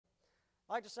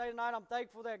I'd like to say tonight I'm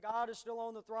thankful that God is still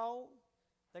on the throne,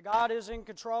 that God is in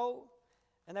control,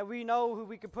 and that we know who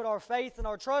we can put our faith and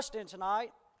our trust in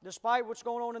tonight, despite what's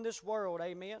going on in this world.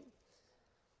 Amen.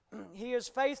 He is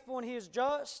faithful and He is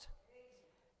just,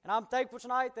 and I'm thankful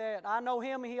tonight that I know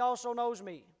Him and He also knows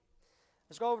me.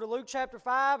 Let's go over to Luke chapter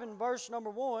 5 and verse number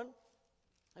 1.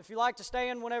 If you like to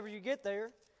stand whenever you get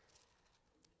there.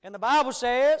 And the Bible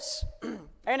says,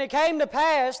 "And it came to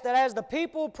pass that as the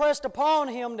people pressed upon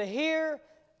Him to hear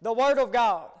the word of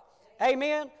God."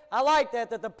 Amen. I like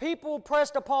that the people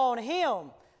pressed upon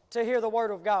Him to hear the word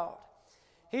of God.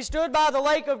 He stood by the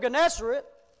lake of Gennesaret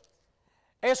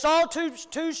and saw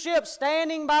two ships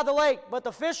standing by the lake, but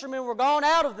the fishermen were gone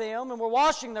out of them and were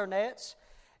washing their nets.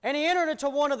 And he entered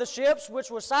into one of the ships, which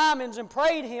was Simon's, and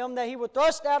prayed him that he would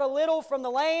thrust out a little from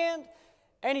the land.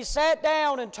 And he sat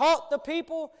down and taught the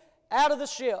people out of the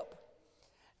ship.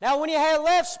 Now when he had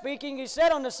left speaking, he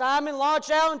said unto Simon, "Launch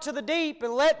out into the deep,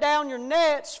 and let down your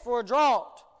nets for a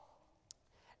draught."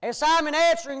 And Simon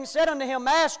answering said unto him,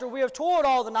 "Master, we have toiled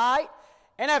all the night,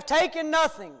 and have taken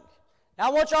nothing." Now I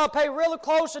want y'all to pay really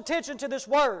close attention to this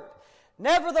word.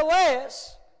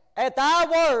 "Nevertheless, at thy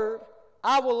word,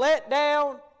 I will let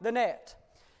down the net."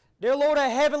 Dear Lord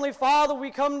and Heavenly Father,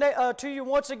 we come to you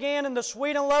once again in the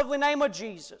sweet and lovely name of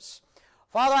Jesus.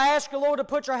 Father, I ask you, Lord, to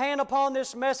put your hand upon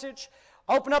this message.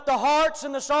 Open up the hearts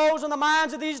and the souls and the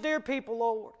minds of these dear people,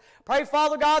 Lord. Pray,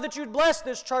 Father God, that you'd bless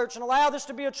this church and allow this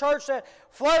to be a church that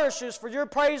flourishes for your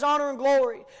praise, honor, and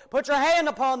glory. Put your hand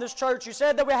upon this church. You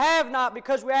said that we have not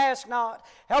because we ask not.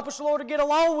 Help us, Lord, to get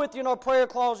along with you in our prayer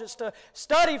closets, to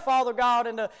study, Father God,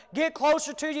 and to get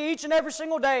closer to you each and every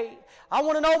single day. I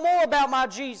want to know more about my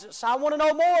Jesus. I want to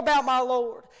know more about my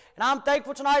Lord. And I'm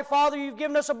thankful tonight, Father, you've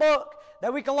given us a book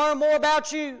that we can learn more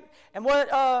about you and what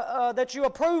that you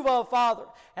approve of, Father.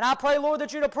 And I pray, Lord,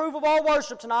 that you'd approve of all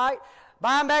worship tonight.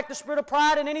 Bind back the spirit of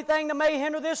pride and anything that may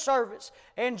hinder this service.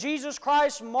 In Jesus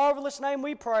Christ's marvelous name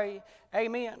we pray.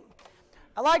 Amen.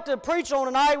 I'd like to preach on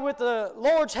tonight with the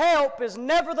Lord's help is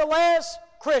Nevertheless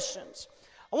Christians.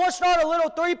 I want to start a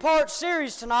little 3-part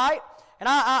series tonight. And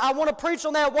I want to preach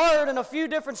on that word in a few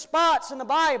different spots in the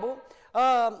Bible.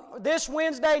 This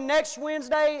Wednesday, next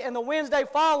Wednesday, and the Wednesday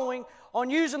following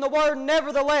on using the word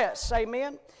nevertheless.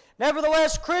 Amen.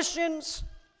 Nevertheless Christians.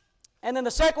 And then the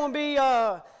second one be...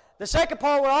 The second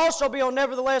part will also be on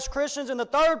nevertheless Christians, and the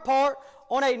third part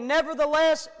on a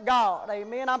nevertheless God.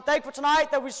 Amen. I'm thankful tonight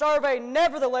that we serve a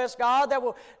nevertheless God that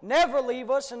will never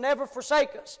leave us and never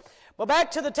forsake us. But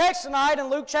back to the text tonight in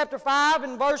Luke chapter 5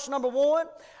 and verse number 1.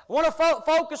 I want to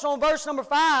focus on verse number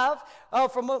 5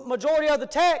 for majority of the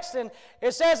text. And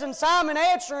it says, "And Simon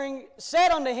answering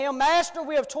said unto him, Master,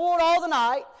 we have toiled all the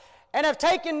night and have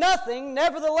taken nothing.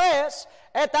 Nevertheless,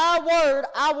 at thy word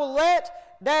I will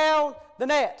let down the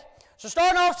net." So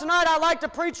starting off tonight, I'd like to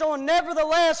preach on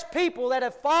nevertheless people that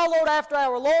have followed after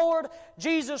our Lord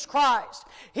Jesus Christ.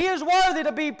 He is worthy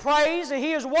to be praised, and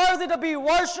He is worthy to be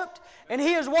worshiped, and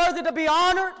He is worthy to be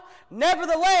honored.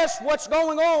 Nevertheless, what's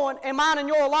going on in mine and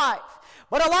your life.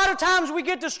 But a lot of times we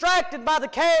get distracted by the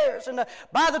cares and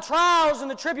by the trials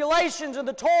and the tribulations and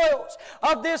the toils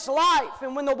of this life.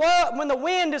 And when the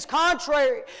wind is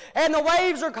contrary and the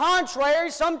waves are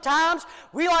contrary, sometimes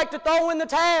we like to throw in the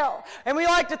towel. And we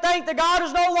like to think that God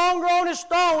is no longer on His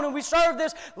throne and we serve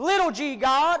this little g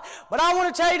God. But I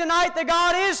want to tell you tonight that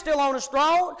God is still on His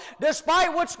throne,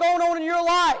 despite what's going on in your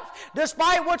life,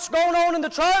 despite what's going on in the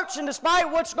church, and despite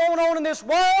what's going on in this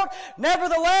world.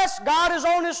 Nevertheless, God is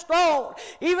on His throne.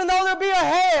 Even though there be a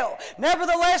hell,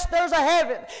 nevertheless there's a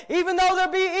heaven. Even though there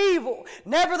be evil,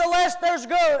 nevertheless there's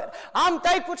good. I'm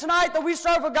thankful tonight that we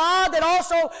serve a God that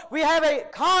also we have a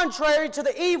contrary to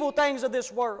the evil things of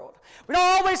this world. We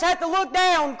don't always have to look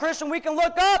down, Christian. We can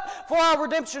look up, for our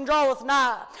redemption draweth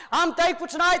nigh. I'm thankful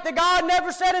tonight that God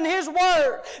never said in His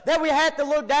word that we had to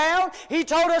look down. He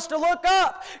told us to look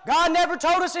up. God never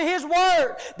told us in His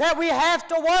word that we have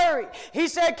to worry. He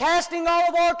said, casting all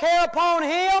of our care upon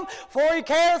Him, for He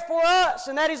careth for us,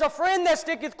 and that He's a friend that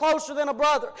sticketh closer than a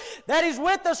brother, that He's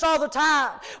with us all the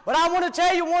time. But I want to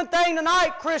tell you one thing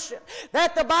tonight, Christian,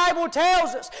 that the Bible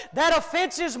tells us that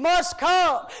offenses must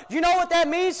come. Do you know what that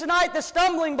means tonight? The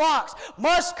stumbling blocks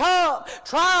must come.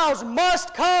 Trials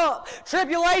must come.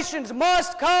 Tribulations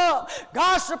must come.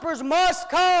 Gossipers must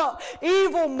come.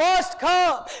 Evil must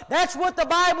come. That's what the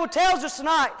Bible tells us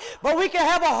tonight. But we can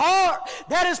have a heart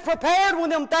that is prepared when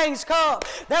them things come.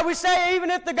 That we say, even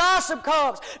if the gossip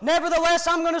comes, nevertheless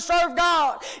I'm going to serve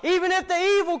God. Even if the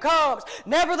evil comes,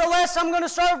 nevertheless I'm going to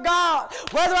serve God.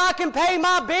 Whether I can pay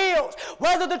my bills,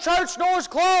 whether the church doors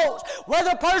close,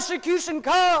 whether persecution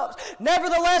comes,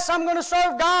 nevertheless I'm going to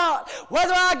serve God.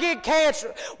 Whether I get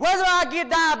cancer, whether I get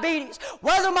diabetes,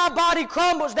 whether my body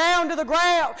crumbles down to the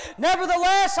ground,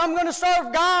 nevertheless, I'm going to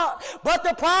serve God. But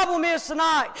the problem is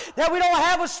tonight that we don't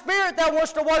have a spirit that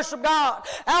wants to worship God.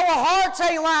 Our hearts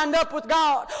ain't lined up with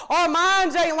God. Our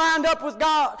minds ain't lined up with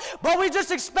God. But we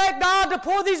just expect God to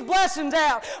pour these blessings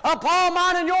out upon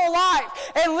mine and your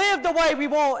life and live the way we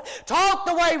want, talk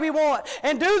the way we want,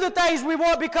 and do the things we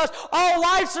want because, oh,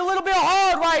 life's a little bit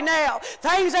hard right now.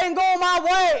 Things ain't going my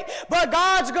way, but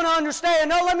God's going to understand.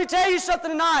 No, let me tell you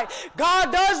something tonight.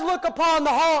 God does look upon the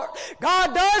heart.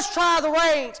 God does try the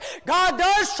reins. God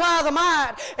does try the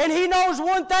mind. And He knows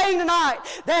one thing tonight,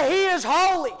 that He is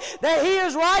holy, that He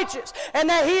is righteous, and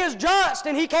that He is just,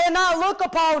 and He cannot look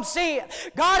upon sin.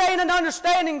 God ain't an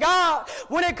understanding God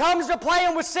when it comes to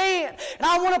playing with sin. And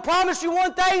I want to promise you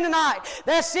one thing tonight,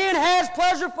 that sin has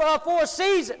pleasure for a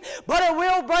season, but it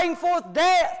will bring forth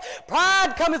death.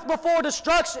 Pride cometh before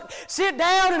destruction. Sit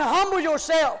down and humble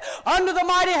yourself under the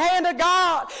mighty hand of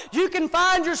God. You can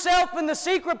find yourself in the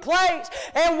secret place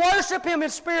and worship Him in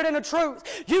spirit and in truth.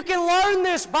 You can learn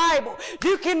this Bible.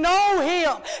 You can know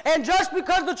Him. And just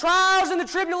because the trials and the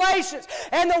tribulations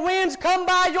and the winds come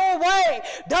by your way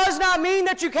does not mean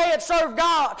that you can't serve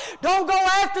God. Don't go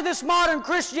after this modern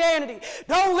Christianity.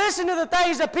 Don't listen to the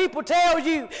things that people tell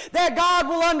you that God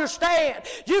will understand.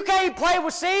 You can't play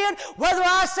with sin, whether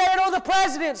I say it or the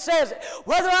president says it,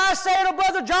 whether I say it or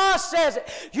Brother Josh says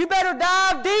it. You better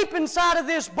dive deep inside of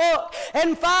this book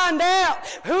and find out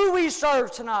who we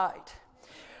serve tonight.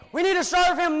 We need to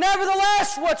serve Him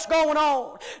nevertheless what's going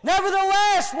on.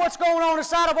 Nevertheless what's going on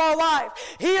inside of our life.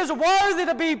 He is worthy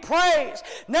to be praised.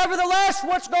 Nevertheless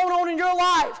what's going on in your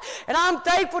life. And I'm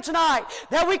thankful tonight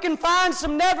that we can find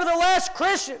some nevertheless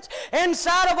Christians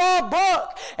inside of our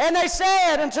book. And they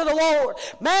said unto the Lord,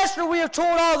 Master, we have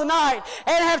toiled all the night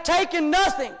and have taken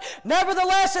nothing.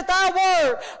 Nevertheless at Thy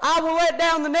word I will let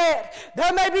down the net.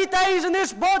 There may be things in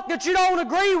this book that you don't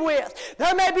agree with.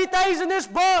 There may be things in this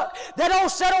book that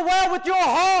don't settle well with your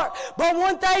heart, but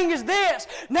one thing is this: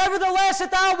 nevertheless at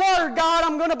Thy word, God,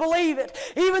 I'm going to believe it.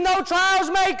 Even though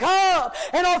trials may come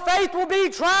and our faith will be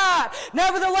tried,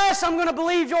 nevertheless I'm going to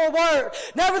believe your word.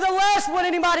 Nevertheless what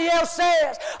anybody else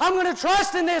says, I'm going to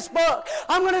trust in this book.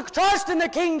 I'm going to trust in the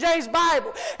King James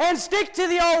Bible and stick to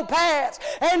the old paths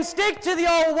and stick to the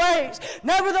old ways.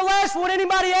 Nevertheless what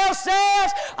anybody else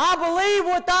says, I believe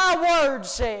what Thy word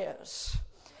says.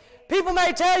 People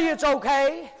may tell you it's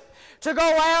okay to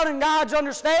go out in God's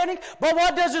understanding, but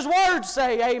what does His word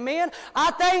say? Amen.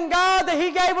 I thank God that He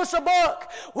gave us a book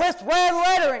with red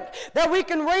lettering that we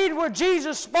can read where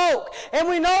Jesus spoke, and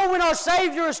we know when our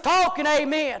Savior is talking.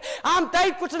 Amen. I'm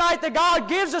thankful tonight that God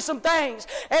gives us some things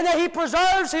and that He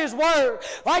preserves His word,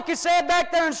 like it said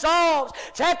back there in Psalms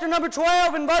chapter number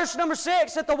 12 and verse number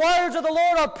 6, that the words of the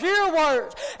Lord are pure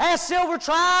words, as silver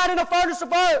tried in a furnace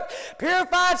of earth,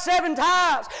 purified 7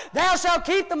 times. Thou shalt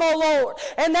keep them, O Lord,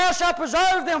 and Thou shalt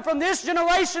preserve them from this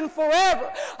generation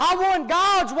forever. I want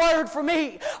God's word for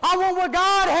me. I want what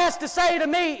God has to say to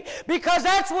me, because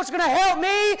that's what's going to help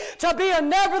me to be a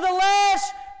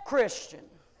nevertheless Christian.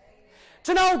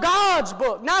 To know God's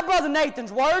book, not Brother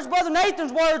Nathan's words. Brother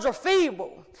Nathan's words are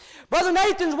feeble. Brother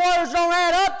Nathan's words don't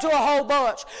add up to a whole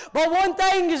bunch. But one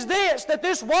thing is this, that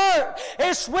this word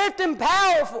is swift and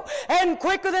powerful and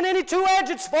quicker than any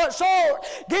two-edged sword.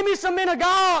 Give me some men of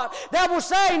God that will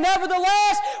say,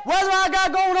 nevertheless, whether I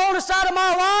got going on inside of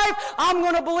my life, I'm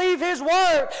going to believe His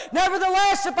word.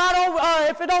 Nevertheless,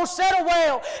 if it don't settle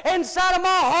well inside of my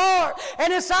heart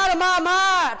and inside of my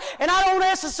mind, and I don't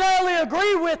necessarily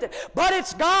agree with it, but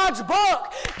it's God's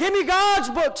book. Give me God's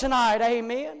book tonight.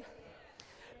 Amen.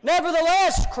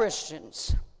 Nevertheless,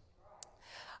 Christians,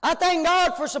 I thank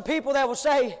God for some people that will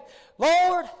say,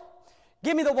 Lord,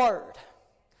 give me the word.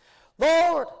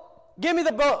 Lord, give me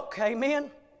the book.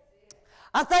 Amen.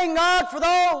 I thank God for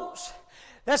those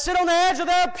that sit on the edge of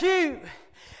their pew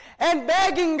and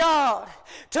begging God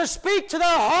to speak to their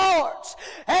hearts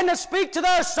and to speak to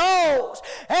their souls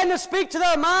and to speak to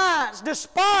their minds,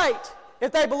 despite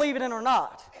if they believe it in or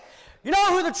not. You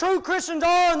know who the true Christians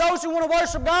are, and those who want to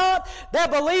worship God, that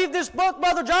believe this book,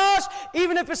 Brother Josh,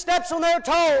 even if it steps on their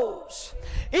toes,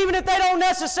 even if they don't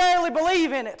necessarily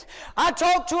believe in it. I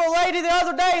talked to a lady the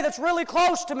other day that's really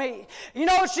close to me. You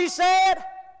know what she said?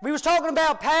 We was talking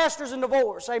about pastors and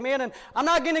divorce, amen, and I'm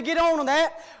not going to get on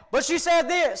that, but she said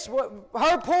this.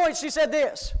 Her point, she said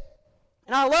this,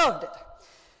 and I loved it.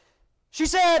 She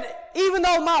said, even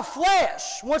though my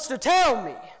flesh wants to tell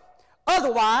me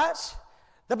otherwise,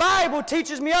 the Bible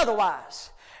teaches me otherwise.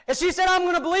 And she said, I'm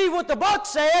going to believe what the book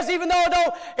says, even though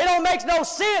it don't make no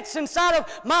sense inside of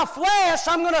my flesh.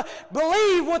 I'm going to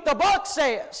believe what the book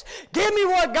says. Give me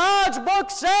what God's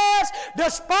book says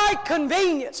despite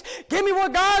convenience. Give me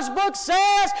what God's book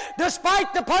says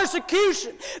despite the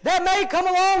persecution that may come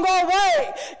along our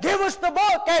way. Give us the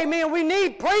book, amen. We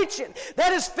need preaching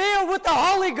that is filled with the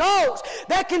Holy Ghost,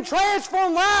 that can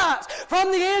transform lives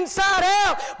from the inside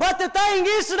out. But the thing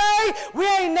is today, we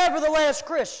ain't nevertheless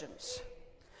Christians.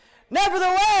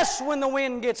 Nevertheless, when the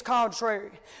wind gets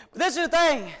contrary. But this is the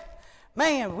thing,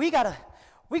 man, we gotta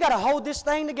hold this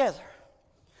thing together.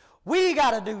 We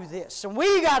got to do this, and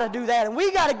we got to do that, and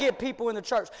we got to get people in the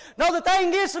church. No, the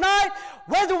thing is tonight,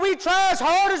 whether we try as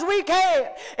hard as we can,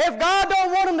 if God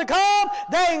don't want them to come,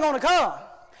 they ain't going to come.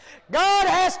 God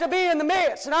has to be in the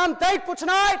midst, and I'm thankful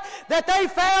tonight that they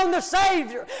found the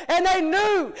Savior, and they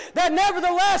knew that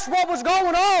nevertheless what was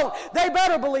going on, they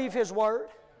better believe His Word.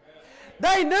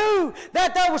 They knew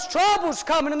that there was troubles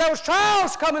coming and there was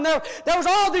trials coming. There was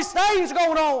all these things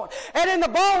going on. And in the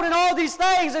boat and all these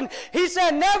things. And he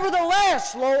said,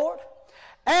 nevertheless, Lord,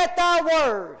 at thy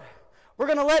word, we're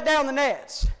going to let down the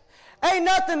nets. Ain't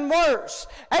nothing worse.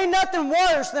 Ain't nothing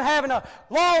worse than having a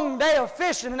long day of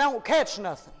fishing and don't catch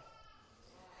nothing.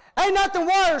 Ain't nothing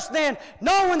worse than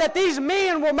knowing that these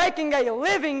men were making a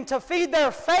living to feed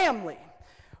their family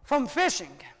from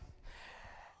fishing.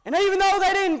 And even though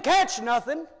they didn't catch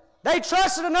nothing, they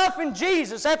trusted enough in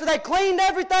Jesus after they cleaned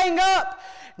everything up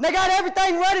and they got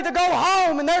everything ready to go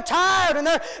home, and they're tired and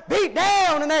they're beat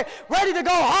down and they're ready to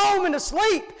go home and to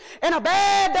sleep in a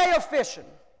bad day of fishing.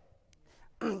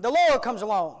 The Lord comes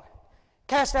along.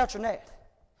 Cast out your net.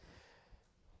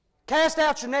 Cast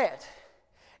out your net.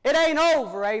 It ain't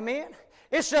over, amen.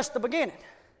 It's just the beginning.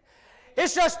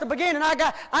 It's just the beginning.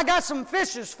 I got some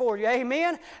fishes for you,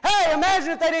 amen. Hey,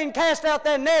 imagine if they didn't cast out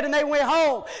that net and they went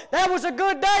home. That was a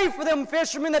good day for them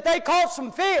fishermen that they caught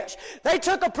some fish. They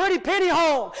took a pretty penny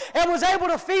home and was able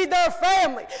to feed their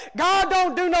family. God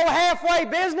don't do no halfway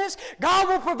business. God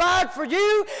will provide for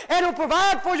you and He'll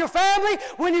provide for your family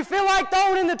when you feel like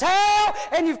throwing in the towel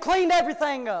and you've cleaned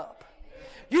everything up.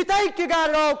 You think you got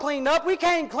it all cleaned up. We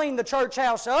can't clean the church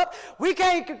house up. We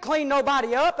can't clean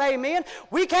nobody up, amen.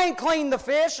 We can't clean the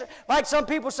fish, like some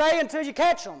people say, until you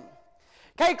catch them.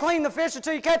 Can't clean the fish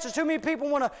until you catch them. Too many people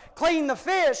want to clean the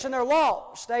fish and they're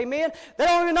lost, amen. They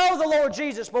don't even know the Lord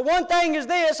Jesus. But one thing is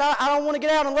this, I don't want to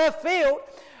get out in left field,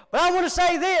 but I want to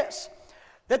say this,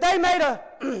 that they made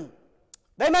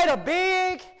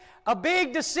a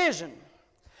big decision.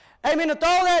 Amen, to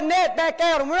throw that net back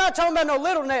out. And we're not talking about no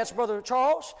little nets, Brother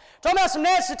Charles. We're talking about some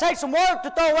nets that take some work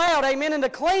to throw out, amen, and to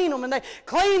clean them. And they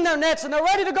clean their nets and they're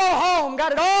ready to go home,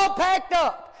 got it all packed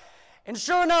up. And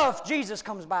sure enough, Jesus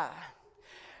comes by.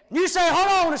 And you say,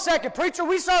 hold on a second, preacher,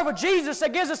 we serve a Jesus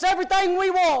that gives us everything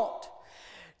we want.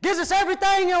 Gives us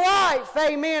everything in life,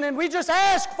 amen, and we just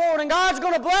ask for it and God's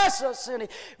going to bless us. And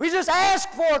we just ask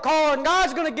for a car and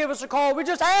God's going to give us a car. We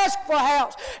just ask for a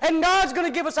house and God's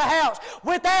going to give us a house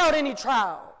without any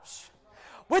trials,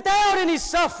 without any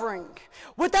suffering,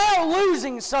 without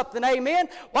losing something, amen.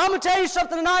 Well, I'm going to tell you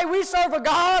something tonight. We serve a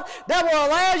God that will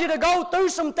allow you to go through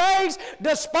some things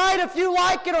despite if you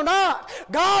like it or not.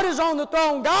 God is on the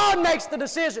throne. God makes the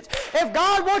decisions. If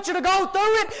God wants you to go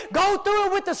through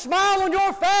it with a smile on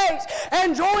your face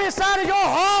and joy inside of your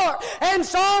heart and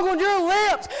song on your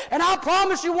lips. And I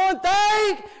promise you one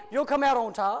thing, you'll come out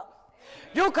on top.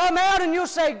 You'll come out and you'll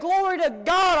say, glory to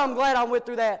God, I'm glad I went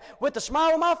through that with a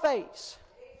smile on my face.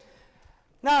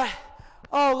 Now,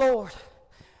 oh, Lord,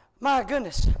 my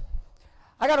goodness.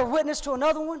 I got a witness to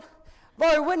another one. I've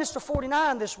already witnessed to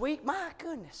 49 this week. My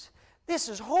goodness, this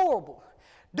is horrible.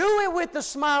 Do it with the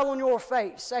smile on your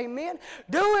face, amen.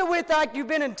 Do it with like you've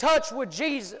been in touch with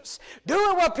Jesus. Do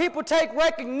it where people take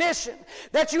recognition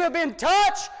that you have been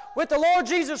touched with the Lord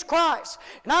Jesus Christ.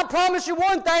 And I promise you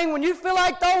one thing, when you feel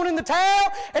like throwing in the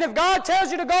towel, and if God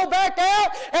tells you to go back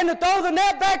out and to throw the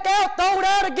net back out, throw it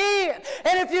out again.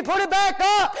 And if you put it back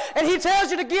up and He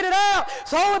tells you to get it out,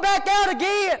 throw it back out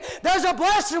again. There's a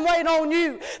blessing waiting on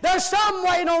you. There's something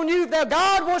waiting on you that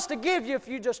God wants to give you if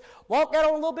you just walk out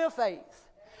on a little bit of faith.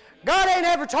 God ain't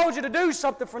ever told you to do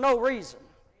something for no reason.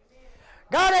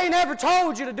 God ain't ever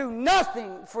told you to do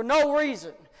nothing for no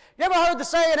reason. You ever heard the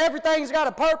saying, everything's got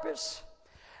a purpose?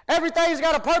 Everything's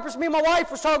got a purpose. Me and my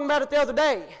wife was talking about it the other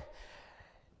day.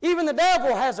 Even the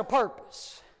devil has a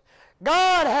purpose.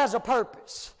 God has a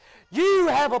purpose. You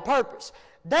have a purpose.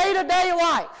 Day-to-day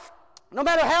life, no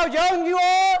matter how young you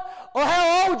are or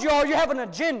how old you are, you have an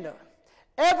agenda.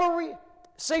 Every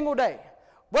single day.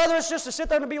 Whether it's just to sit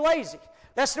there and be lazy,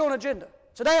 that's still an agenda.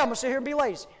 Today I'm going to sit here and be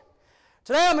lazy.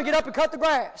 Today I'm going to get up and cut the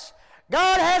grass.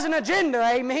 God has an agenda,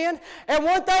 amen. And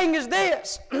one thing is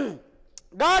this,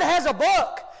 God has a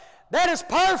book that is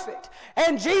perfect,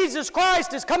 and Jesus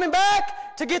Christ is coming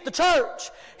back to get the church.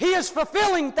 He is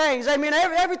fulfilling things, amen.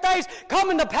 Everything's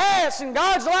coming to pass, and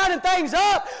God's lining things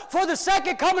up for the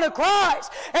second coming of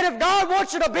Christ. And if God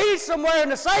wants you to be somewhere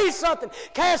and to say something,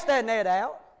 cast that net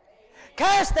out.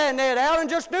 Cast that net out and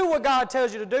just do what God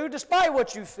tells you to do, despite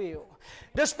what you feel,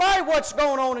 despite what's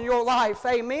going on in your life,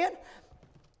 amen.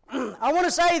 I want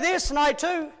to say this tonight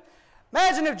too.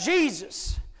 Imagine if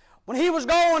Jesus, when he was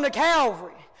going to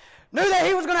Calvary, knew that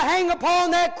he was going to hang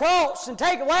upon that cross and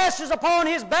take lashes upon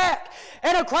his back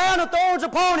and a crown of thorns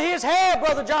upon his head,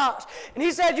 Brother Josh. And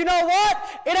he said, you know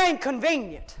what? It ain't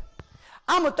convenient.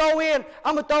 I'm going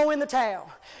to throw in the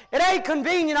towel. It ain't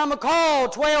convenient. I'm going to call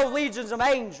 12 legions of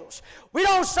angels. We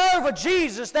don't serve a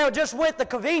Jesus that just went the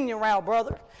convenient route,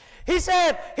 brother. He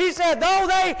said, though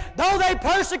they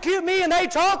persecute me and they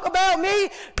talk about me,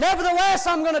 nevertheless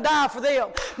I'm going to die for them.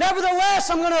 Nevertheless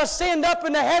I'm going to ascend up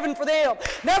into heaven for them.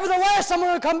 Nevertheless I'm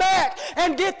going to come back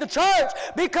and get the church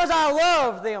because I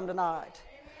love them tonight.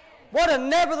 What a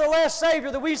nevertheless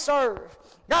Savior that we serve.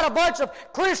 Got a bunch of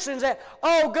Christians that,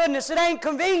 oh goodness, it ain't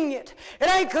convenient. It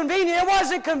ain't convenient. It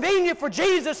wasn't convenient for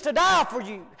Jesus to die for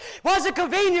you. It wasn't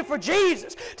convenient for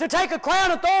Jesus to take a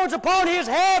crown of thorns upon his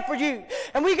head for you.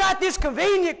 And we got this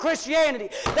convenient Christianity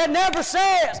that never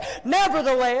says,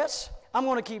 nevertheless, I'm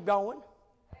going to keep going.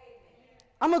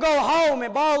 I'm going to go home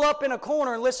and ball up in a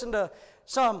corner and listen to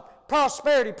some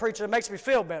prosperity preacher that makes me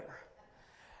feel better.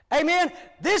 Amen.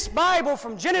 This Bible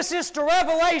from Genesis to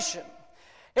Revelation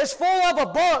is full of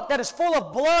a book that is full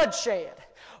of bloodshed,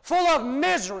 full of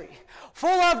misery, full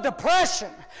of depression.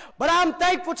 But I'm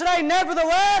thankful today,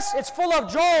 nevertheless, it's full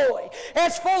of joy.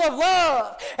 It's full of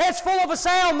love. It's full of a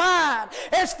sound mind.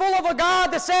 It's full of a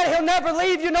God that said he'll never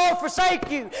leave you nor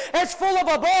forsake you. It's full of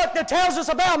a book that tells us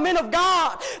about men of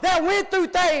God that went through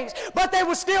things, but they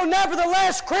were still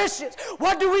nevertheless Christians.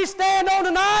 What do we stand on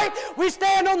tonight? We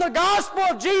stand on the gospel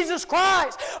of Jesus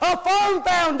Christ, a firm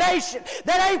foundation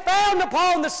that ain't found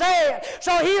upon the sand.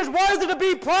 So he is worthy to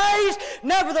be praised,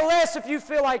 nevertheless, if you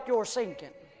feel like you're sinking.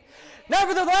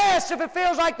 Nevertheless, if it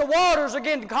feels like the waters are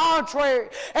getting contrary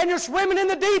and you're swimming in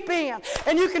the deep end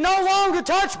and you can no longer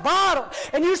touch bottom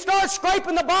and you start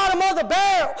scraping the bottom of the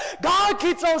barrel, God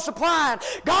keeps on supplying.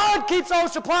 God keeps on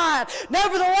supplying.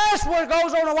 Nevertheless, what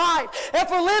goes on in life,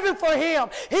 if we're living for him,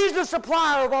 he's the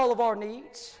supplier of all of our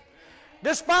needs.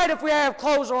 Despite if we have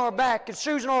clothes on our back and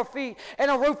shoes on our feet and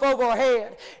a roof over our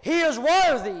head, he is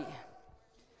worthy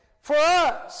for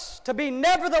us to be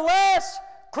nevertheless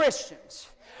Christians.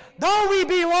 Though we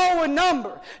be low in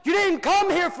number, you didn't come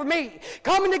here for me.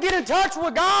 Coming to get in touch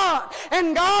with God,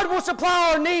 and God will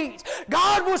supply our needs.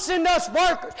 God will send us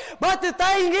workers. But the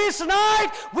thing is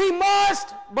tonight, we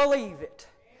must believe it.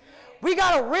 We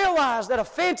got to realize that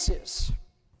offenses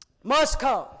must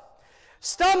come.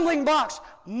 Stumbling blocks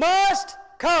must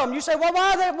come. You say, well,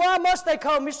 why must they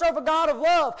come? We serve a God of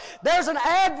love. There's an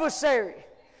adversary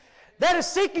that is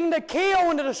seeking to kill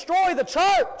and to destroy the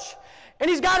church. And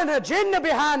he's got an agenda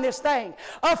behind this thing.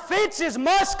 Offenses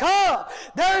must come.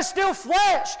 There is still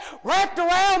flesh wrapped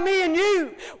around me and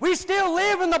you. We still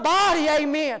live in the body,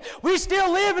 amen. We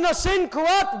still live in a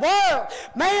sin-corrupt world.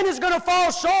 Man is going to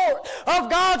fall short of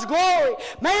God's glory.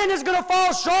 Man is going to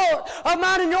fall short of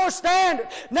mine and your standard.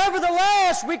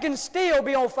 Nevertheless, we can still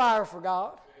be on fire for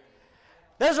God.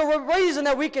 There's a reason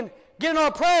that we can get in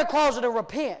our prayer closet and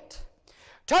repent.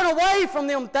 Turn away from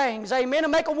them things, amen,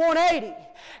 and make a 180.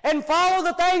 And follow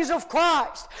the things of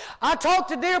Christ. I talked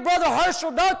to dear brother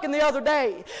Herschel Duncan the other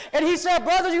day, and he said,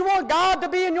 brother, you want God to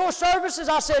be in your services?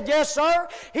 I said, yes, sir.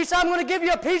 He said, I'm going to give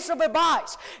you a piece of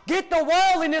advice. Get the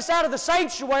worldliness out of the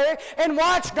sanctuary and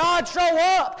watch God show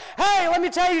up. Hey, let me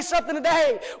tell you something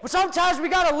today. Sometimes we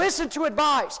got to listen to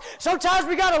advice. Sometimes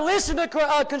we got to listen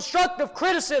to constructive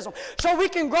criticism so we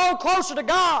can grow closer to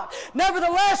God.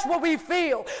 Nevertheless, what we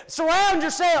feel, surround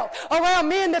yourself around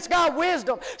men that's got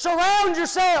wisdom. Surround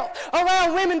yourself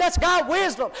around women that's got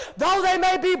wisdom. Though they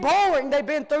may be boring, they've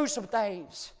been through some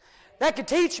things that could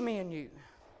teach me and you.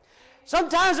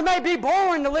 Sometimes it may be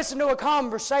boring to listen to a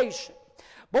conversation.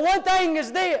 But one thing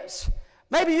is this,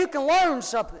 maybe you can learn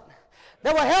something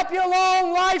that will help you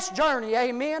along life's journey,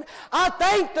 amen. I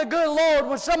thank the good Lord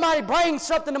when somebody brings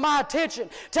something to my attention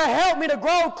to help me to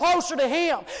grow closer to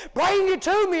him. Bring it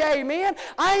to me, amen.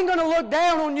 I ain't going to look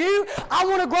down on you. I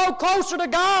want to grow closer to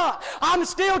God. I'm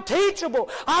still teachable.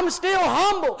 I'm still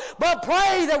humble. But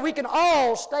pray that we can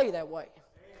all stay that way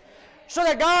so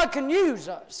that God can use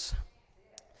us.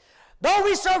 Though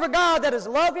we serve a God that is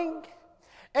loving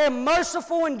and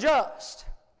merciful and just,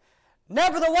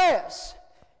 nevertheless,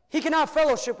 he cannot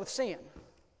fellowship with sin.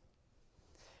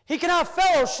 He cannot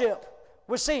fellowship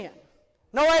with sin.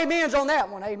 No amens on that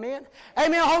one, amen.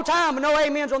 Amen the whole time, but no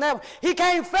amens on that one. He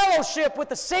can't fellowship with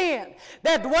the sin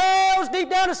that dwells deep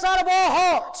down inside of our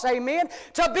hearts, amen.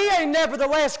 To be a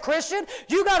nevertheless Christian,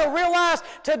 you got to realize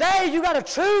today you got to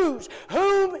choose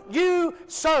whom you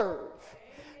serve.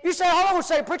 You say, hold on a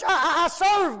second, preacher, I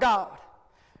serve God.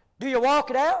 Do you walk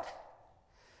it out?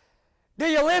 Do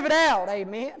you live it out,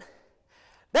 amen?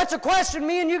 That's a question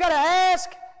me and you got to ask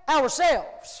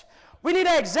ourselves. We need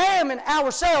to examine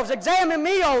ourselves. Examine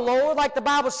me, O Lord, like the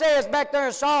Bible says back there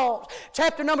in Psalms,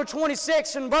 chapter number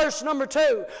 26 and verse number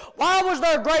 2. Why was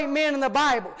there great men in the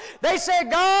Bible? They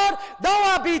said, God, though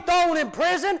I be thrown in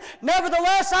prison,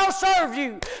 nevertheless I'll serve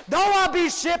you. Though I be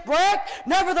shipwrecked,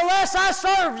 nevertheless I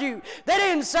serve you. They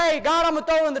didn't say, God, I'm going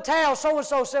to throw in the towel.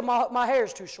 So-and-so said my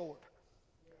hair's too short.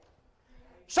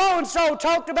 So-and-so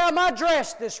talked about my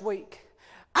dress this week.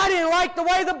 I didn't like the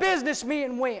way the business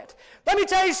meeting went. Let me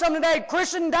tell you something today,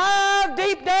 Christian, dive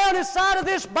deep down inside of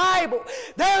this Bible.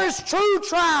 There is true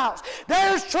trials.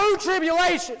 There is true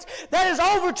tribulations that has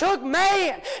overtook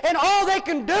man, and all they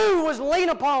can do was lean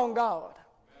upon God.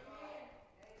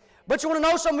 But you want to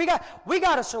know something? We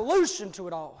got a solution to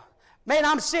it all. Man,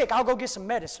 I'm sick. I'll go get some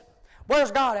medicine. Where's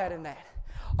God at in that?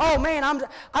 Oh, man,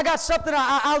 I got something.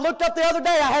 I looked up the other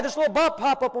day. I had this little bump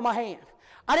pop up on my hand.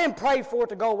 I didn't pray for it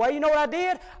to go away. You know what I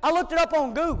did? I looked it up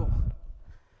on Google.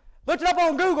 Looked it up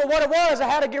on Google what it was I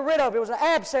had to get rid of. It was an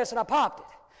abscess and I popped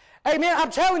it. Amen. I'm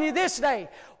telling you this today.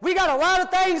 We got a lot of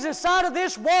things inside of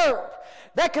this world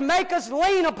that can make us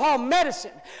lean upon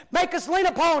medicine, make us lean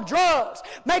upon drugs,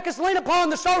 make us lean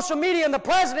upon the social media and the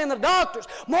president and the doctors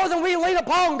more than we lean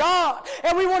upon God.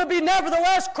 And we want to be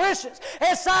nevertheless Christians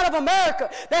inside of America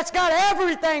that's got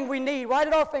everything we need right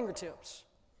at our fingertips.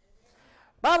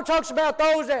 The Bible talks about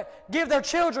those that give their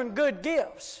children good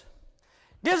gifts.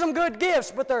 Gives them good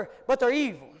gifts, but they're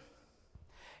evil.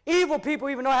 Evil people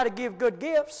even know how to give good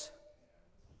gifts.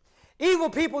 Evil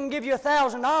people can give you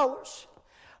 $1,000.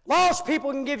 Lost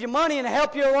people can give you money and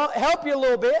help you a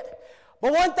little bit.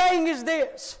 But one thing is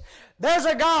this: there's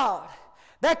a God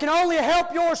that can only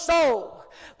help your soul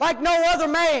like no other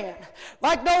man,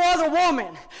 like no other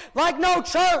woman, like no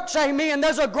church, amen.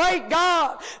 There's a great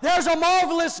God. There's a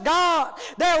marvelous God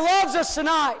that loves us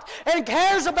tonight and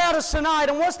cares about us tonight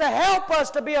and wants to help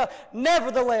us to be a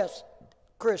nevertheless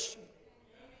Christian.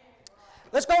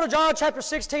 Let's go to John chapter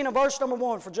 16 and verse number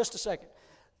 1 for just a second.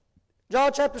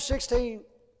 John chapter 16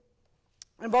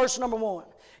 and verse number 1.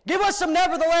 Give us some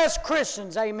nevertheless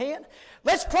Christians, amen.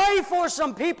 Let's pray for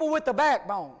some people with the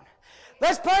backbone.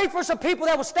 Let's pray for some people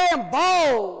that will stand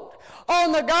bold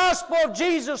on the gospel of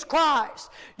Jesus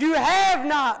Christ. You have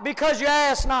not because you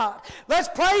ask not. Let's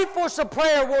pray for some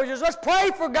prayer warriors. Let's pray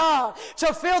for God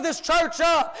to fill this church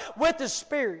up with the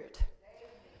Spirit.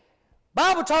 The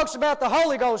Bible talks about the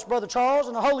Holy Ghost, Brother Charles,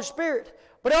 and the Holy Spirit,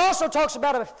 but it also talks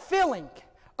about a filling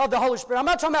of the Holy Spirit. I'm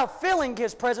not talking about filling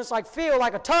His presence like feel,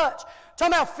 like a touch. I'm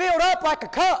talking about filled up like a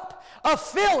cup. A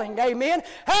filling, amen.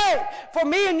 Hey, for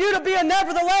me and you to be a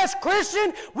nevertheless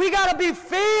Christian, we got to be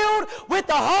filled with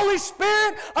the Holy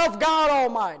Spirit of God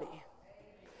Almighty.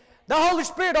 The Holy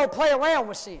Spirit don't play around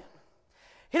with sin.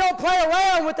 He don't play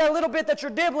around with that little bit that you're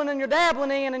dibbling and you're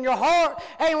dabbling in, and your heart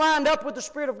ain't lined up with the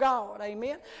Spirit of God.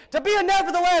 Amen. To be a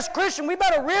nevertheless Christian, we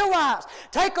better realize,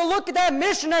 take a look at that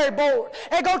missionary board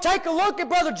and go take a look at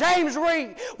Brother James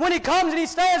Reed when he comes and he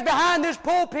stands behind this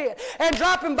pulpit and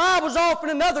dropping Bibles off in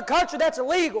another country that's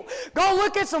illegal. Go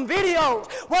look at some videos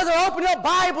where they're opening up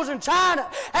Bibles in China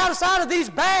outside of these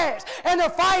bags and they're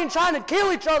fighting, trying to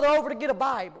kill each other over to get a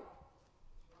Bible.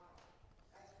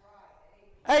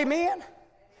 Amen.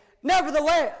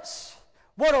 Nevertheless,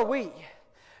 what are we?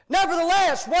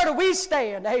 Nevertheless, where do we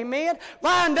stand? Amen.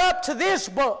 Lined up to this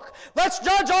book. Let's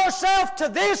judge ourselves to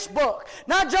this book.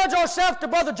 Not judge ourselves to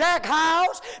Brother Jack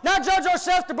Hiles. Not judge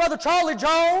ourselves to Brother Charlie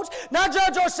Jones. Not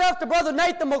judge ourselves to Brother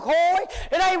Nathan McCoy.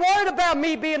 It ain't worried about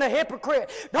me being a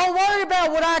hypocrite. Don't worry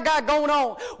about what I got going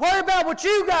on. Worry about what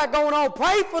you got going on.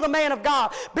 Pray for the man of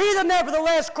God. Be the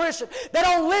nevertheless Christian. They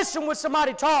don't listen when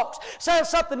somebody talks. Say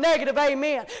something negative,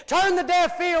 amen. Turn the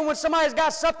deaf ear when somebody's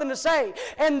got something to say.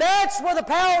 And that's where the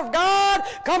power of God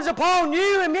comes upon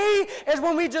you and me, is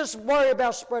when we just worry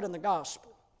about spreading the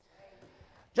gospel.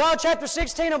 John chapter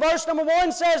 16 and verse number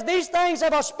 1 says, "These things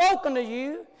have I spoken to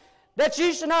you, that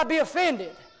ye should not be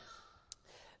offended."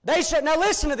 They should. Now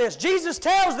listen to this. Jesus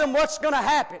tells them what's going to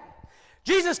happen.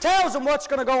 Jesus tells them what's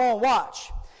going to go on.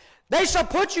 Watch. "They shall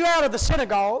put you out of the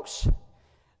synagogues.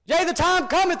 Yea, the time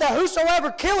cometh that whosoever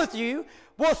killeth you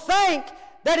will think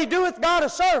that he doeth God a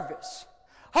service."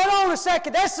 Hold on a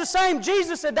second. That's the same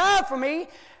Jesus that died for me.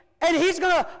 And He's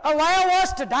going to allow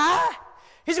us to die?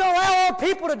 He's going to allow our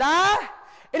people to die?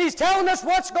 And He's telling us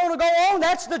what's going to go on?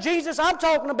 That's the Jesus I'm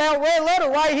talking about, red letter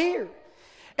right here.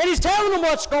 And He's telling them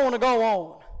what's going to go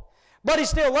on. But He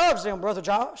still loves them, Brother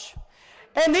Josh.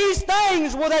 And these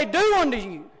things will they do unto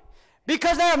you,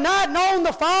 because they have not known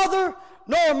the Father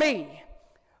nor me.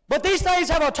 But these things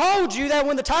have I told you, that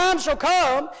when the time shall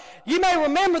come, you may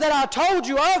remember that I told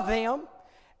you of them.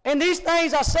 And these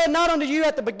things I said not unto you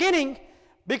at the beginning,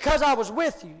 because I was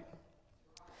with you.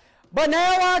 But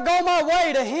now I go my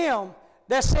way to Him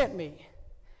that sent me.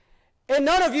 And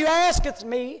none of you asketh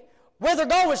me, whither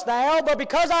goest thou? But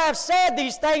because I have said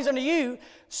these things unto you,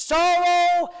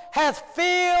 sorrow hath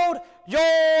filled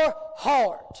your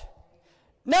heart.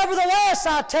 Nevertheless,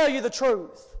 I tell you the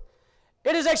truth.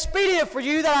 It is expedient for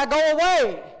you that I go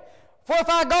away. For if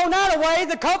I go not away,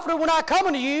 the Comforter will not come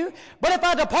unto you. But if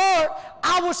I depart,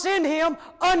 I will send Him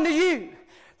unto you.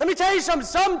 Let me tell you something.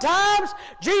 Sometimes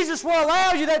Jesus will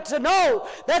allow you to know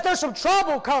that there's some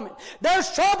trouble coming.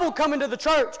 There's trouble coming to the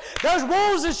church. There's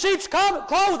wolves in sheep's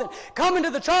clothing coming to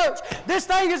the church. This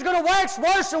thing is going to wax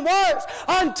worse and worse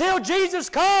until Jesus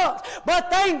comes.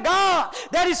 But thank God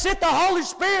that He sent the Holy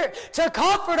Spirit to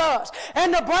comfort us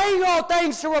and to bring all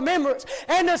things to remembrance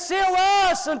and to seal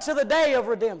us unto the day of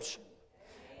redemption.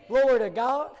 Glory to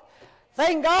God.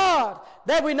 Thank God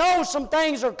that we know some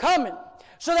things are coming,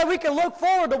 so that we can look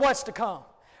forward to what's to come.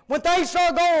 When things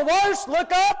start going worse,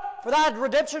 look up, for thy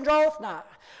redemption draweth nigh.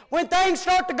 When things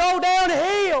start to go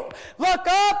downhill, look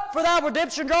up, for thy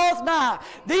redemption draweth nigh.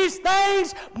 These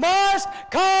things must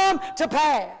come to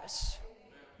pass.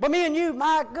 But me and you,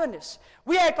 my goodness,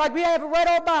 we act like we haven't read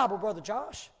our Bible, Brother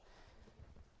Josh.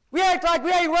 We act like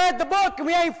we ain't read the book and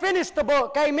we ain't finished the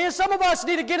book. Amen. Some of us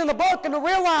need to get in the book and to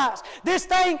realize this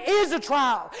thing is a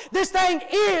trial. This thing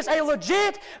is a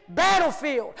legit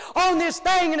battlefield on this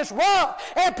thing, and it's rough.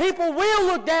 And people will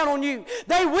look down on you.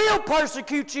 They will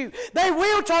persecute you. They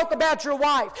will talk about your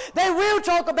wife. They will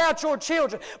talk about your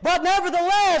children. But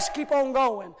nevertheless, keep on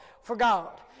going for God.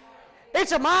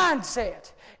 It's a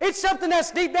mindset. It's something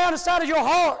that's deep down inside of your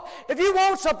heart. If you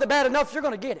want something bad enough, you're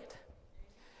going to get it.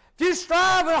 If you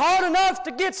strive hard enough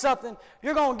to get something,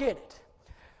 you're going to get it.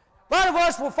 A lot of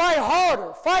us will fight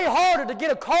harder to get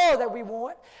a car that we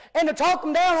want, and to talk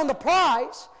them down on the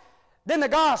price than the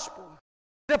gospel.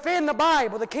 Defend the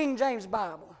Bible, the King James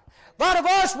Bible. A lot of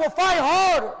us will fight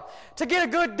harder to get a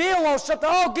good deal on something.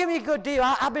 Oh, give me a good deal.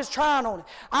 I've been trying on it.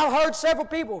 I've heard several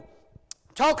people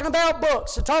talking about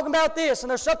books and talking about this,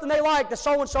 and there's something they like that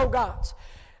so-and-so got.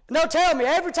 And they'll tell me,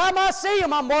 every time I see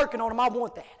them, I'm working on them. I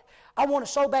want that. I want it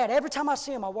so bad. Every time I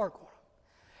see them, I work on them.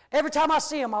 Every time I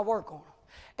see them, I work on them.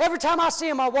 Every time I see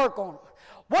them, I work on them.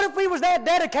 What if we was that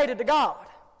dedicated to God?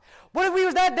 What if we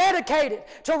was that dedicated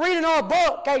to reading our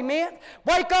book, amen?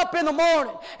 Wake up in the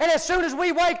morning, and as soon as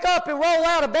we wake up and roll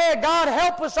out of bed, God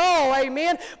help us all,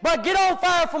 amen? But get on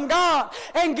fire from God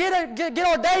and get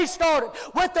our day started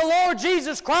with the Lord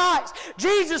Jesus Christ.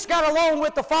 Jesus got along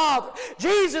with the Father.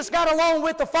 Jesus got along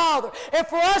with the Father. And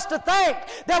for us to think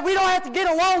that we don't have to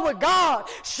get along with God,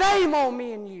 shame on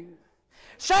me and you.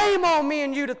 Shame on me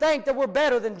and you to think that we're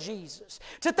better than Jesus.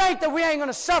 To think that we ain't going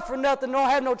to suffer nothing, nor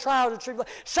have no trials or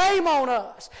tribulations. Shame on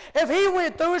us. If He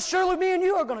went through it, surely me and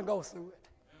you are going to go through it.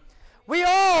 We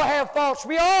all have faults.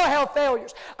 We all have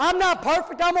failures. I'm not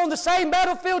perfect. I'm on the same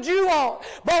battlefield you are.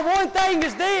 But one thing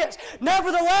is this.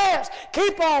 Nevertheless,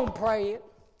 keep on praying.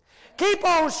 Keep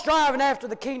on striving after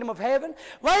the kingdom of heaven.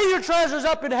 Lay your treasures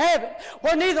up in heaven,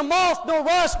 where neither moth nor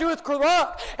rust doeth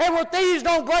corrupt, and where thieves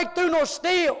don't break through nor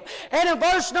steal. And in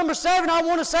verse number 7, I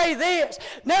want to say this.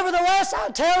 Nevertheless, I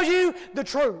tell you the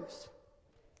truth.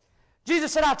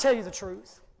 Jesus said, I tell you the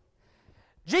truth.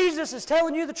 Jesus is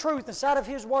telling you the truth inside of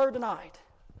His word tonight.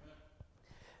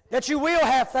 That you will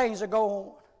have things that go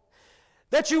on.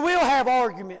 That you will have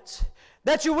arguments.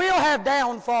 That you will have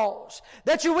downfalls.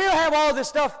 That you will have all this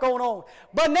stuff going on.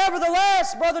 But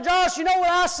nevertheless, Brother Josh, you know what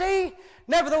I see?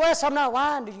 Nevertheless, I'm not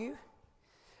lying to you.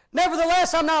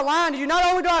 Nevertheless, I'm not lying to you. Not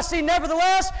only do I see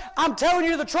nevertheless, I'm telling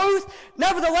you the truth.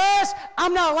 Nevertheless,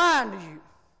 I'm not lying to you.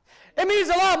 It means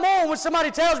a lot more when somebody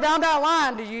tells me I'm not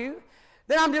lying to you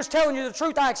than I'm just telling you the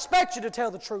truth. I expect you to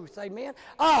tell the truth, amen?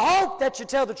 I hope that you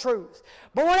tell the truth.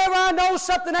 But whenever I know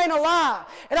something ain't a lie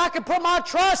and I can put my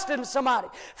trust in somebody,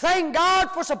 thank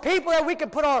God for some people that we can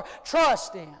put our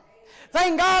trust in.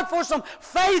 Thank God for some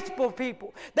faithful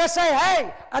people that say,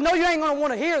 hey, I know you ain't going to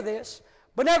want to hear this,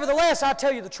 but nevertheless, I'll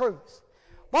tell you the truth.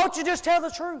 Won't you just tell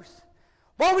the truth?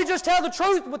 Won't we just tell the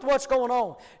truth with what's going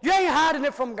on? You ain't hiding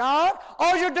it from God.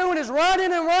 All you're doing is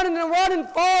running and running and running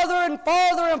farther and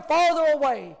farther and farther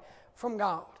away from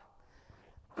God.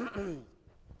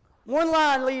 One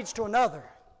line leads to another.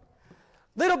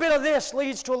 Little bit of this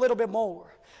leads to a little bit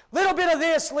more. Little bit of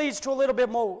this leads to a little bit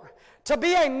more. To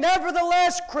be a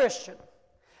nevertheless Christian.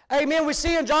 Amen. We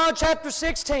see in John chapter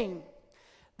 16,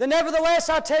 the nevertheless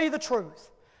I tell you the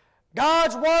truth.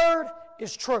 God's word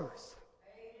is truth.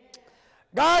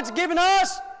 God's given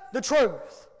us the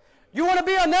truth. You want to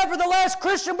be a nevertheless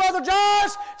Christian, Brother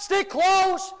Josh? Stick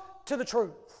close to the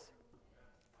truth.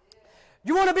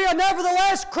 You want to be a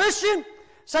nevertheless Christian?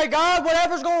 Say, God,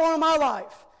 whatever's going on in my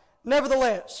life,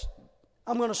 nevertheless,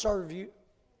 I'm going to serve you.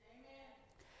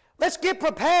 Let's get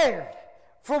prepared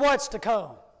for what's to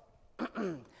come.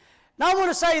 Now I want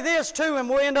to say this too, and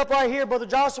we'll end up right here. Brother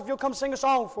Josh, if you'll come sing a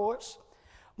song for us.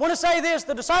 I want to say this.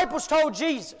 The disciples told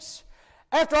Jesus,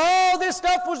 after all this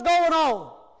stuff was going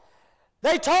on,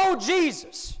 they told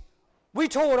Jesus, we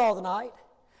toiled all the night.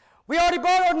 We already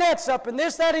brought our nets up and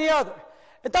this, that, and the other.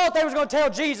 They thought they was going to tell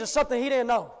Jesus something he didn't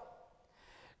know.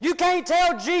 You can't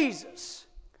tell Jesus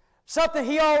something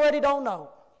he already don't know.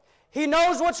 He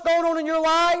knows what's going on in your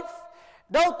life.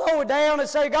 Don't throw it down and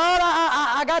say, God,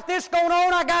 I got this going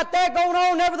on, I got that going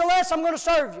on, nevertheless, I'm going to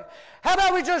serve you. How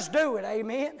about we just do it,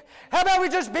 amen? How about we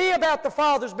just be about the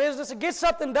Father's business and get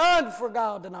something done for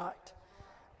God tonight?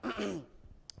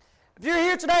 If you're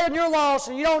here today and you're lost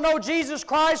and you don't know Jesus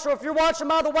Christ, or if you're watching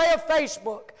by the way of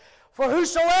Facebook, for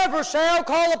whosoever shall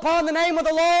call upon the name of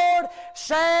the Lord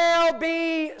shall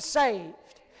be saved.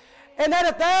 And that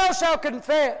if thou shalt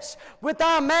confess with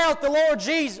thy mouth the Lord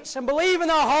Jesus, and believe in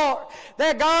thy heart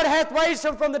that God hath raised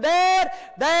him from the dead,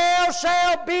 thou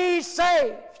shalt be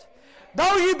saved.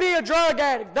 Though you be a drug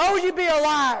addict, though you be a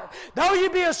liar, though you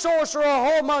be a sorcerer or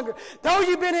a whoremonger, though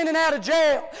you've been in and out of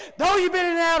jail, though you've been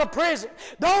in and out of prison,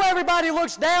 though everybody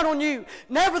looks down on you,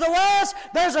 nevertheless,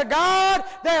 there's a God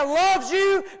that loves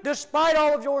you despite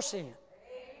all of your sin.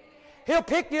 He'll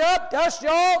pick you up, dust you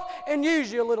off, and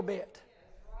use you a little bit.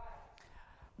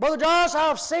 Brother Josh,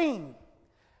 I've seen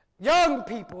young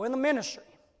people in the ministry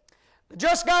that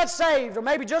just got saved or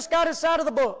maybe just got inside of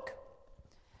the book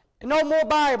and know more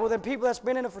Bible than people that's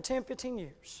been in it for 10, 15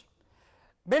 years.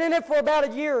 Been in it for about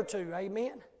a year or two,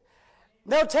 amen.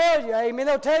 They'll tell you, amen,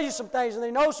 they'll tell you some things and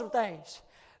they know some things.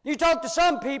 You talk to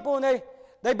some people and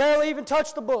they barely even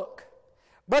touch the book.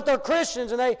 But they're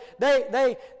Christians and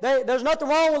there's nothing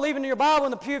wrong with leaving your Bible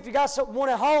in the pew if you got one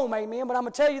at home, amen. But I'm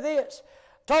going to tell you this.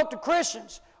 Talk to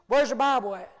Christians. Where's your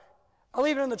Bible at? I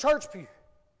leave it in the church pew.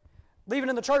 Leave it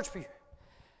in the church pew.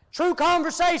 True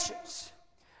conversations.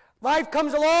 Life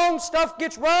comes along, stuff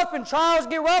gets rough, and trials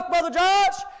get rough, Brother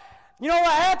Josh. You know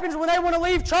what happens when they want to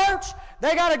leave church?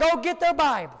 They got to go get their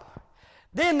Bible.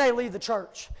 Then they leave the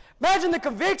church. Imagine the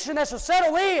conviction that will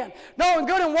settle in, knowing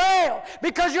good and well,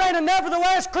 because you ain't a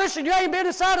nevertheless Christian. You ain't been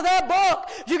inside of that book.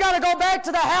 You got to go back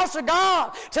to the house of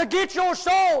God to get your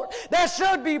sword. That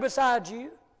should be beside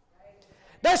you.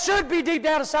 That should be deep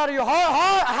down inside of your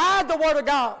heart. Hide the Word of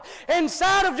God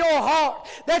inside of your heart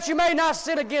that you may not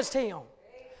sin against Him.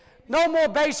 No more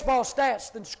baseball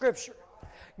stats than Scripture.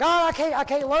 God, I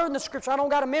can't learn the Scripture. I don't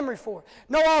got a memory for it.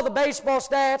 Know all the baseball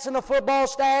stats and the football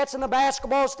stats and the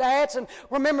basketball stats, and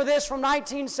remember this from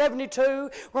 1972.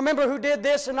 Remember who did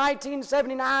this in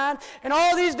 1979, and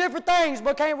all these different things,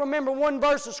 but can't remember one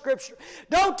verse of Scripture.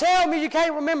 Don't tell me you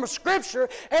can't remember Scripture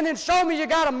and then show me you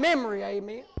got a memory,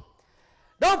 amen.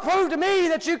 Don't prove to me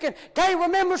that you can't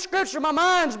remember Scripture. My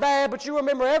mind's bad, but you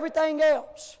remember everything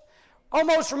else.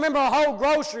 Almost remember a whole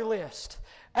grocery list.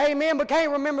 Amen, but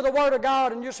can't remember the Word of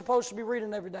God, and you're supposed to be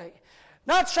reading every day.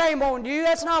 Not shame on you.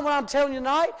 That's not what I'm telling you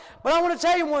tonight. But I want to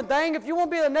tell you one thing. If you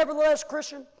want to be a nevertheless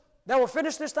Christian that will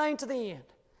finish this thing to the end,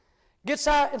 get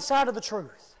inside of the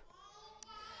truth.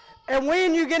 And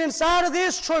when you get inside of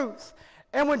this truth,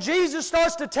 and when Jesus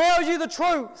starts to tell you the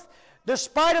truth,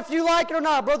 despite if you like it or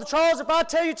not, Brother Charles, if I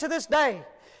tell you to this day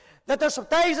that there's some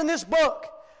things in this book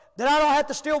that I don't have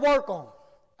to still work on,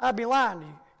 I'd be lying to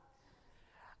you.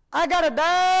 I got to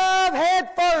dive head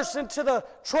first into the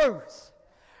truth.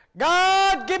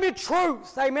 God, give me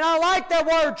truth. Amen. I like that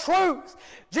word, truth.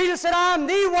 Jesus said, I am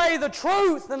the way, the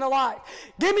truth, and the life.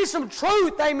 Give me some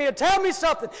truth, amen. Tell me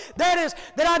something that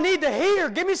I need to hear.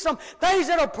 Give me some things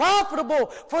that are profitable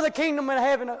for the kingdom of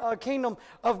heaven, a kingdom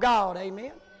of God,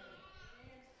 amen.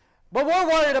 But we're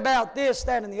worried about this,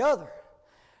 that, and the other.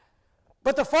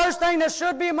 But the first thing that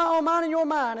should be in my own mind and your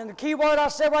mind, and the key word I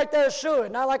said right there is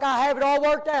should, not like I have it all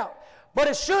worked out, but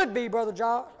it should be, Brother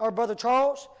John or Brother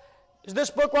Charles, is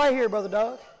this book right here, Brother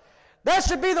Doug. That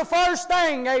should be the first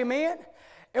thing, amen.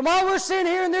 And while we're sitting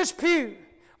here in this pew,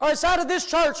 or inside of this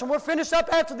church, and we're finished up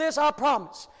after this, I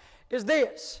promise, is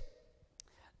this.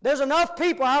 There's enough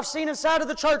people I've seen inside of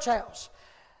the church house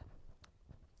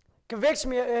convicts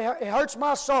me, it hurts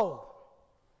my soul.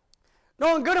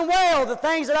 Knowing good and well the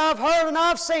things that I've heard and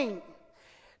I've seen.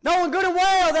 Knowing good and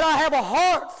well that I have a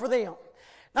heart for them.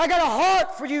 And I got a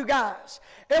heart for you guys.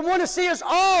 And want to see us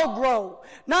all grow.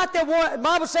 Not that the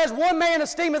Bible says one man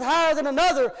esteemeth higher than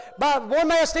another. But one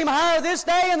man esteemeth higher this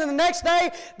day, and then the next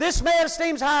day this man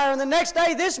esteems higher, and the next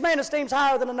day this man esteems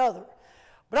higher than another.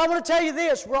 But I want to tell you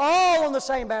this, we're all on the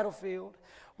same battlefield.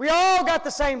 We all got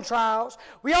the same trials.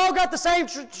 We all got the same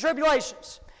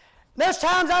tribulations. There's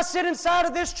times I sit inside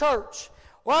of this church,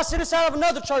 or I sit inside of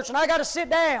another church, and I got to sit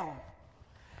down.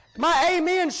 My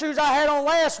amen shoes I had on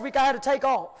last week, I had to take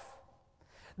off.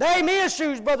 The amen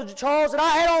shoes, Brother Charles, that I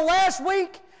had on last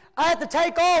week, I had to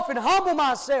take off and humble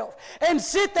myself and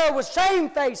sit there with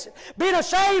shamefaced, being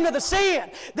ashamed of the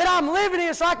sin that I'm living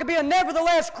in so I could be a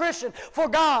nevertheless Christian for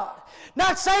God.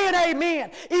 Not saying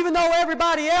amen, even though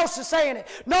everybody else is saying it.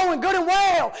 Knowing good and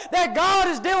well that God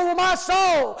is dealing with my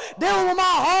soul, dealing with my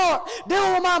heart,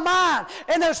 dealing with my mind.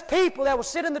 And there's people that will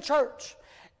sit in the church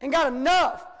and got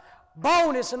enough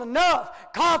bonus and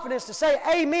enough confidence to say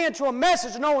amen to a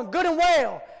message, knowing good and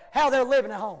well how they're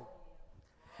living at home.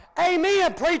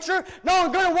 Amen, preacher,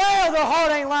 knowing good and well their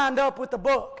heart ain't lined up with the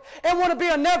book and want to be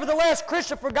a nevertheless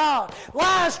Christian for God,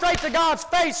 lying straight to God's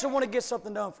face and want to get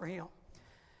something done for Him.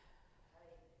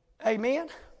 Amen.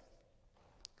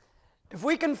 If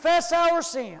we confess our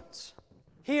sins,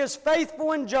 He is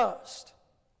faithful and just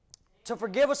to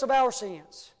forgive us of our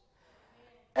sins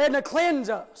and to cleanse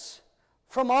us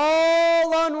from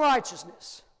all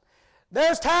unrighteousness.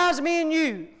 There's times, me and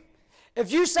you, if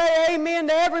you say amen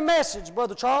to every message,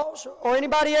 Brother Charles, or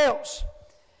anybody else,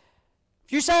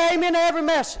 if you say amen to every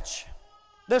message,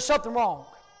 there's something wrong.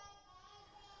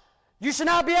 You should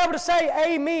not be able to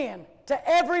say amen to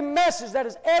every message that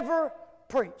is ever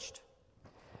preached.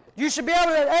 You should be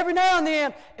able to, every now and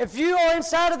then, if you are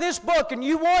inside of this book and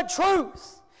you want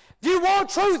truth, if you want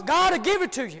truth, God will give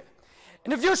it to you.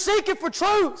 And if you're seeking for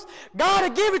truth, God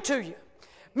will give it to you.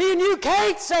 Me and you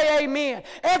can't say amen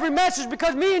every message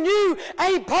because me and you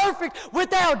ain't perfect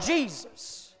without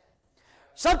Jesus.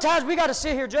 Sometimes we got to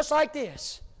sit here just like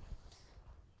this.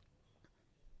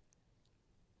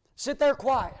 Sit there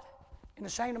quiet and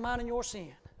ashamed of mine and your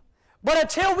sin. But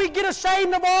until we get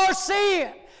ashamed of our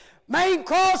sin, Main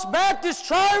Cross Baptist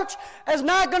Church is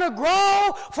not going to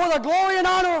grow for the glory and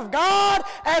honor of God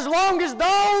as long as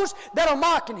those that are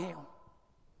mocking Him.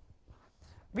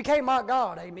 We can't mock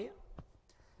God, amen.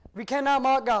 We cannot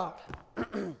mock God.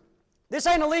 This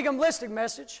ain't a legalistic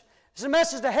message. It's a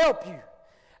message to help you.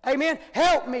 Amen.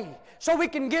 Help me so we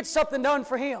can get something done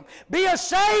for Him. Be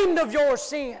ashamed of your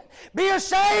sin. Be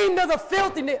ashamed of the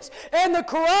filthiness and the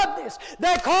corruptness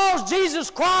that caused Jesus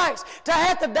Christ to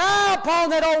have to die upon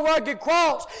that old rugged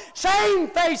cross.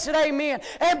 Shame-face it, amen,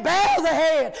 and bow the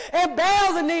head and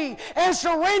bow the knee and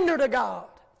surrender to God.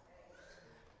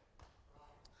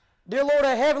 Dear Lord,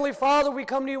 our Heavenly Father, we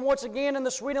come to you once again in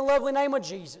the sweet and lovely name of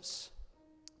Jesus.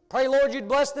 Pray, Lord, you'd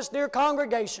bless this dear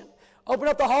congregation. Open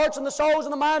up the hearts and the souls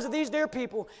and the minds of these dear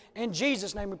people. In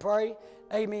Jesus' name we pray.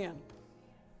 Amen.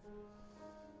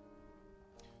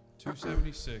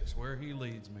 276, Where He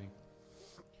Leads Me.